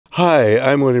Hi,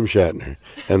 I'm William Shatner,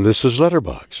 and this is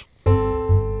Letterboxd.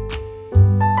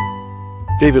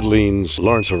 David Lean's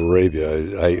Lawrence of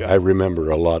Arabia, I remember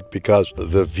a lot because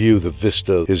the view, the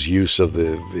vista, his use of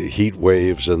the heat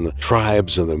waves and the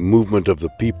tribes and the movement of the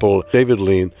people. David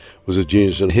Lean was a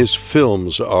genius, and his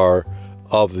films are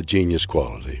of the genius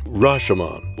quality.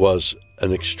 Rashomon was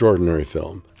an extraordinary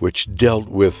film which dealt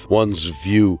with one's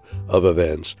view of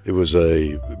events. It was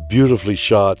a beautifully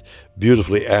shot,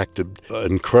 beautifully acted,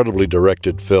 incredibly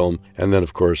directed film, and then,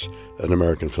 of course, an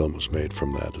American film was made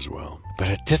from that as well. But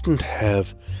it didn't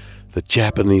have the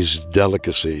Japanese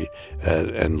delicacy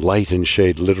and light and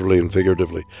shade, literally and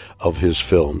figuratively, of his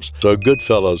films. So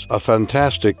Goodfellas, a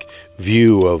fantastic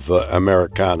view of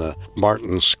Americana.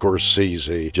 Martin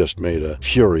Scorsese just made a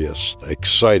furious,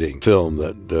 exciting film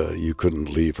that you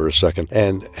couldn't leave for a second,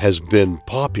 and has been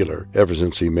popular ever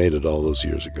since he made it all those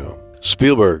years ago.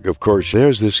 Spielberg, of course,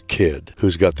 there's this kid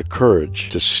who's got the courage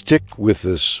to stick with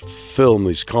this film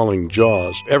he's calling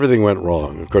Jaws. Everything went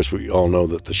wrong. Of course, we all know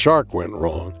that the shark went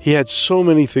wrong. He had so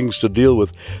many things to deal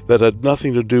with that had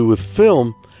nothing to do with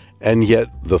film, and yet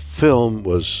the film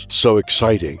was so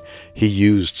exciting. He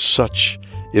used such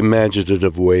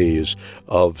imaginative ways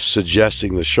of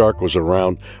suggesting the shark was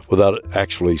around without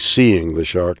actually seeing the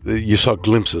shark. You saw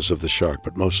glimpses of the shark,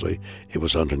 but mostly it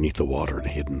was underneath the water and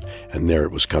hidden, and there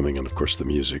it was coming, and of course the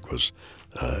music was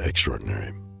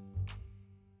extraordinary.